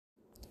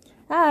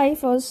Hi,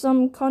 for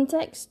some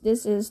context,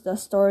 this is the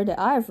story that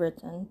I've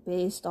written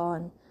based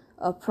on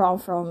a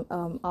prompt from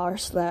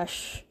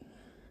r/writing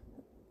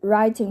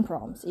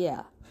prompts,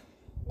 yeah.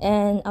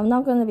 And I'm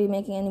not going to be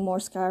making any more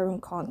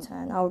Skyrim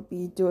content. I'll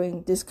be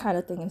doing this kind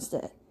of thing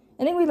instead.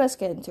 Anyway, let's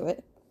get into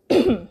it.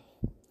 The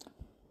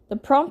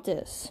prompt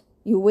is,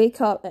 you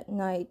wake up at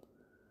night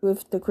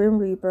with the Grim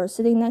Reaper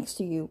sitting next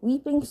to you,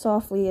 weeping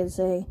softly and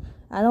saying,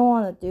 I don't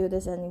want to do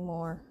this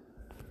anymore.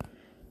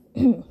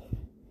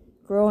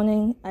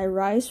 Groaning, I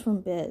rise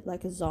from bed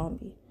like a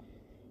zombie.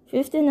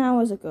 15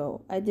 hours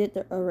ago, I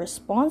did a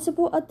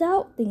responsible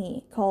adult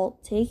thingy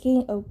called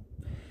taking a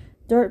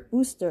dirt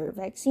booster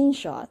vaccine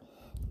shot.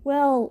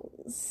 Well,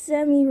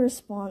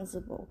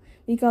 semi-responsible,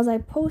 because I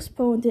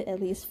postponed it at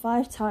least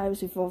 5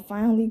 times before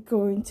finally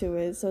going to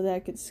it so that I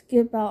could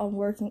skip out on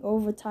working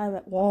overtime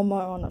at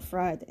Walmart on a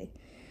Friday.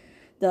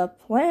 The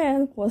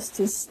plan was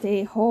to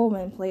stay home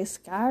and play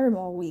Skyrim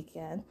all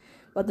weekend,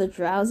 but the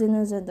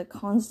drowsiness and the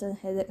constant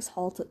headaches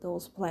halted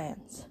those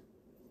plans.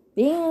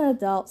 Being an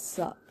adult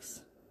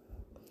sucks.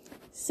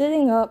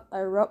 Sitting up,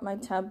 I rub my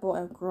temple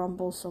and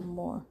grumble some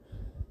more.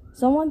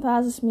 Someone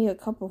passes me a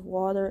cup of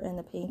water and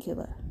a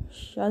painkiller.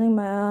 Shutting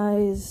my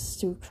eyes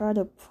to try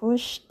to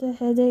push the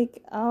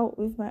headache out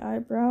with my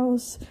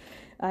eyebrows,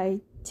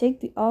 I take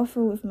the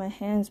offer with my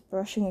hands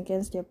brushing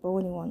against their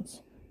bony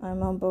ones. I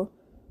mumble,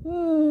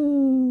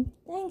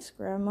 thanks,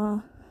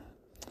 Grandma.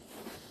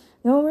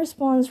 No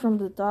response from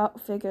the dark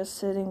figure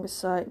sitting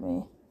beside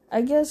me.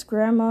 I guess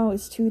Grandma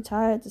is too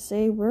tired to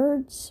say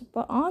words,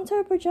 but aren't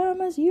her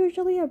pajamas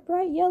usually a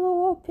bright yellow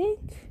or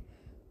pink?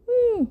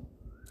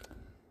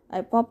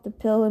 I pop the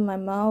pill in my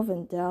mouth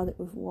and down it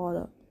with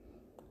water.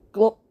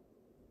 Glop.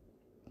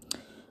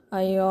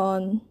 I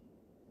yawn,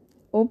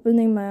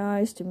 opening my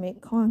eyes to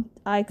make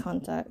eye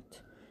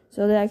contact,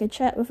 so that I can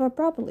chat with her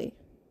properly.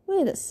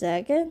 Wait a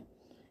second.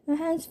 Her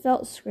hands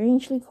felt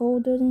strangely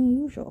colder than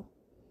usual.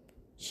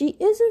 She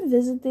isn't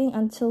visiting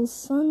until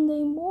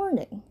Sunday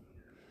morning,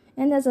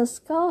 and there's a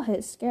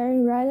skullhead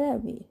staring right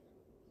at me.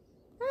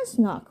 That's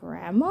not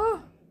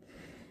Grandma.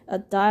 A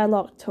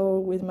dialogue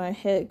tone with my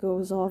head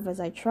goes off as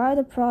I try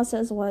to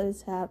process what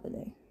is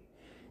happening.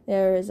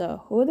 There is a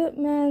hooded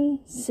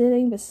man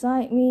sitting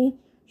beside me,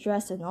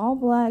 dressed in all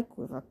black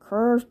with a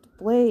curved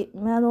blade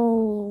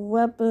metal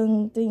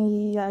weapon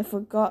thingy I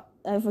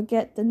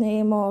forget the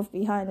name of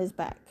behind his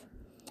back.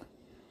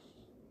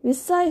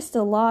 Besides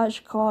the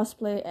large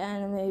cosplay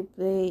anime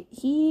blade,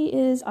 he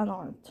is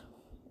unarmed.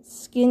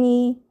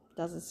 Skinny,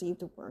 doesn't seem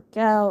to work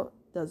out,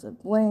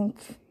 doesn't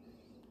blink.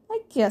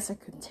 I guess I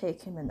could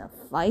take him in a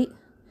fight.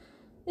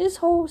 This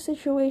whole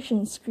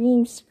situation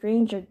screams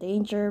stranger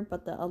danger,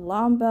 but the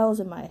alarm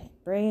bells in my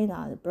brain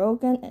are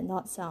broken and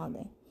not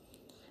sounding.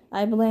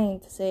 I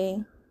blinked,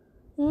 saying,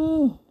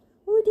 who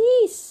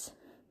these?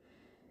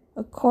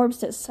 A corpse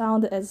that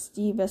sounded as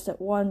deep as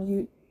that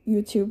one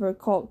YouTuber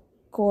called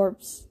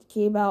Corpse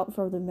came out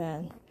from the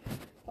man.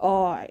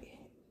 I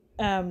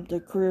am the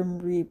Grim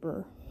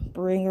Reaper,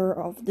 bringer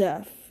of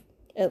death.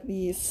 At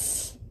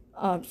least,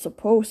 I'm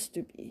supposed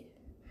to be.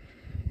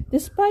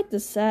 Despite the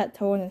sad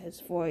tone in his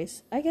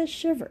voice, I get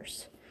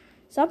shivers.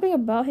 Something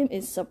about him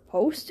is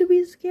supposed to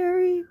be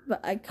scary,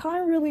 but I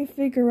can't really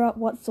figure out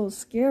what's so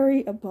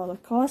scary about a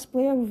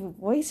cosplayer with a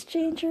voice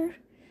changer.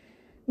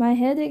 My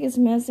headache is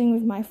messing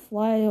with my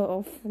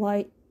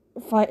fight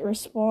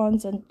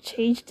response and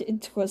changed it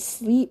into a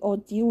sleep or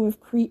deal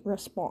with creep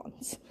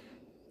response.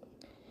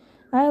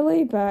 I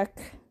lay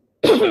back,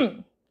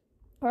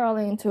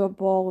 crawling into a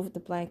ball with the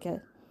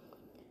blanket.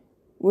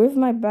 With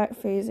my back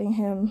facing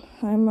him,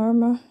 I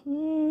murmur,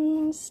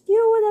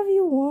 steal whatever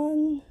you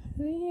want.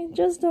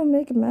 Just don't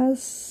make a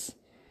mess.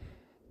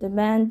 The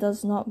man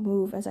does not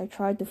move as I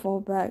try to fall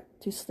back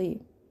to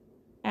sleep.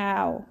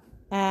 Ow,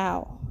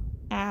 ow,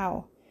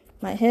 ow.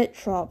 My head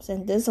drops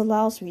and this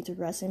allows me to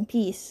rest in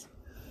peace.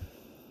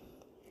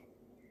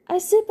 I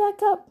sit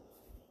back up,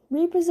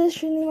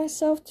 repositioning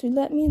myself to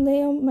let me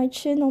lay on my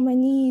chin on my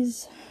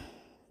knees.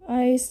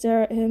 I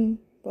stare at him,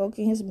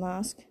 poking his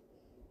mask.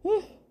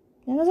 That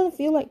doesn't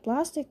feel like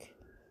plastic.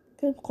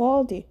 Good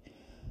quality.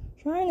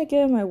 Trying to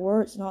get my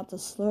words not to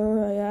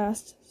slur, I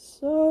asked,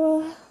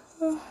 So,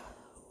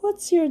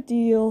 what's your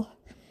deal?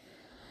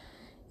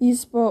 He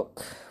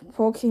spoke,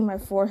 poking my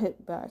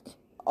forehead back.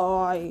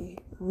 I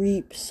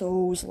reap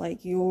souls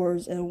like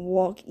yours and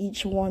walk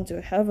each one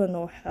to heaven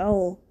or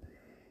hell.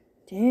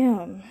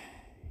 Damn,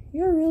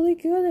 you're really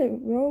good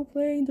at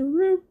role-playing the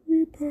Grim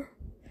Reaper.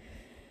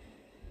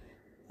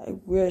 I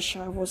wish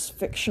I was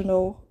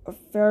fictional, a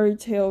fairy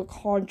tale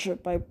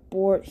conjured by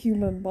bored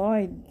human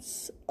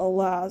minds.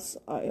 Alas,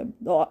 I am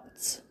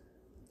not.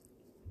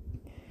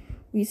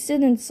 We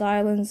sit in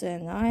silence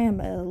and I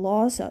am at a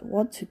loss at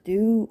what to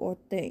do or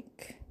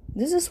think.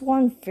 This is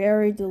one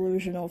very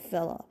delusional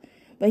fella,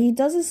 but he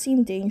doesn't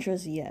seem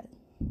dangerous yet.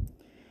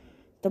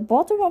 The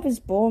bottom of his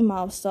bone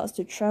mouth starts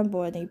to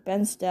tremble and he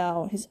bends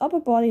down, his upper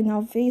body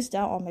now face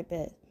down on my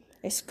bed.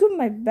 I scoop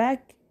my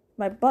butt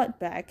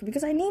back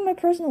because I need my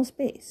personal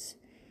space.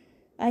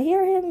 I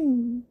hear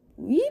him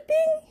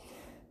weeping.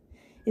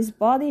 His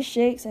body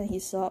shakes and he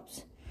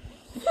sobs.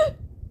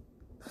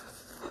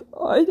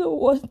 I don't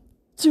want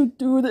to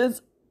do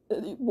this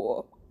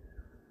anymore.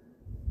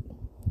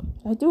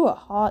 I do a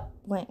hot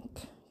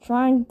blink,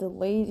 trying the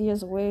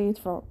laziest way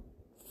from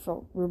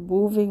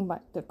removing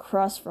the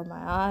crust from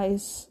my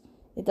eyes.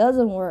 It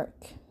doesn't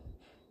work,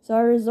 so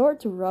I resort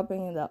to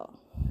rubbing it out.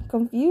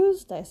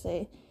 Confused, I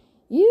say,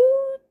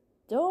 "You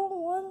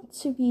don't want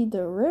to be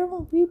the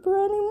Rim Reaper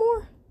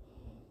anymore?"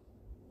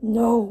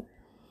 "No."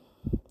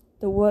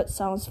 The word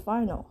sounds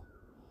final,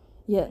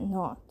 yet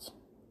not.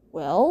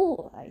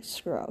 "Well," I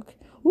shrug,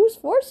 "who's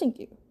forcing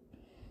you?"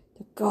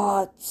 "The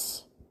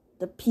gods,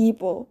 the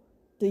people,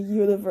 the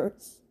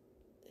universe."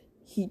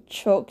 He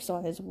chokes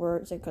on his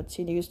words and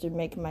continues to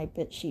make my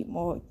bedsheet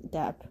more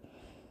damp.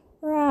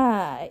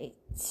 "Right."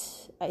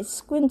 I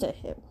squint at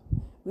him,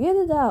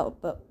 weirded out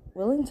but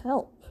willing to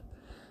help.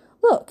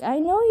 "Look, I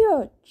know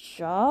your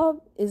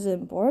job is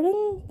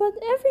important, but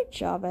every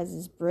job has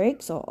its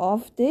breaks or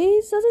off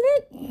days, doesn't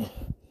it?"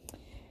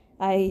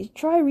 I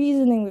try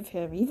reasoning with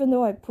him, even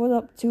though I put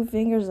up 2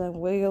 fingers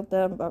and wiggle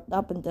them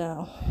up and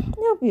down.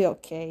 He'll be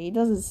okay. He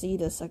doesn't see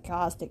the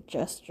sarcastic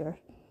gesture.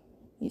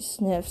 He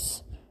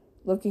sniffs,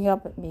 looking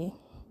up at me.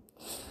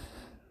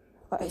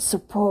 "I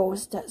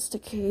suppose that's the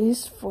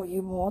case for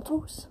you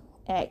mortals?"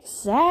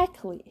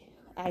 "Exactly."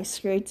 I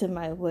straighten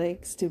my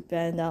legs to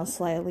bend down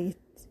slightly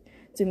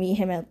to meet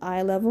him at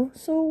eye level.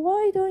 "So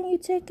why don't you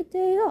take a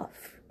day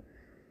off?"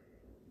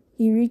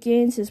 He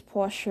regains his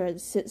posture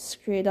and sits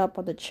straight up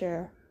on the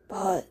chair.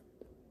 "But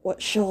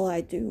what shall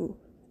I do?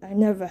 I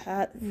never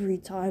had free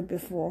time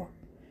before."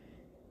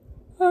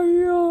 I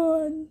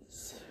yawn.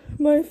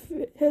 My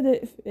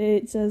headache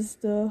fades as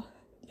the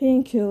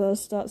painkiller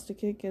starts to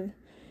kick in.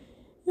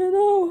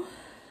 I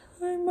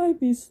might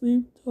be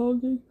sleep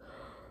talking.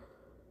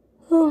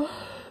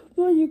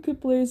 But you could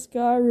play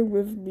Skyrim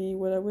with me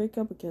when I wake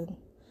up again.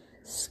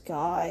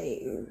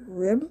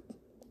 Skyrim?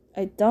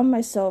 I dump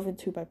myself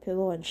into my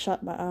pillow and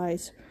shut my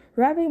eyes,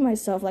 wrapping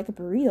myself like a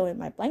burrito in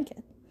my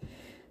blanket.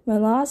 My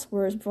last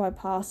words before I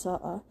pass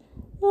out are,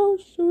 "I'll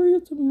show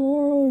you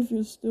tomorrow if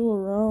you're still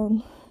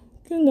around.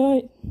 Good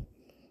night."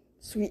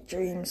 "Sweet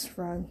dreams,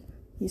 friend,"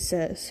 he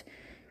says.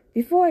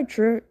 Before I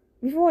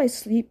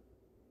sleep,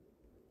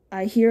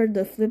 I hear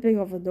the flipping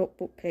of a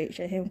notebook page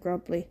and him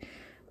grumbling,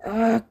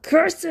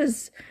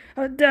 "Curses!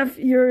 Our death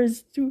year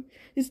is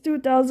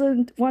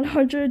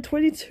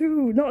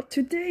 2122, not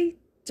today.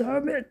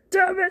 Damn it,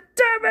 damn it,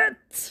 damn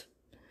it!"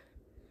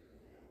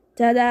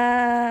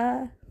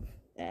 Ta-da!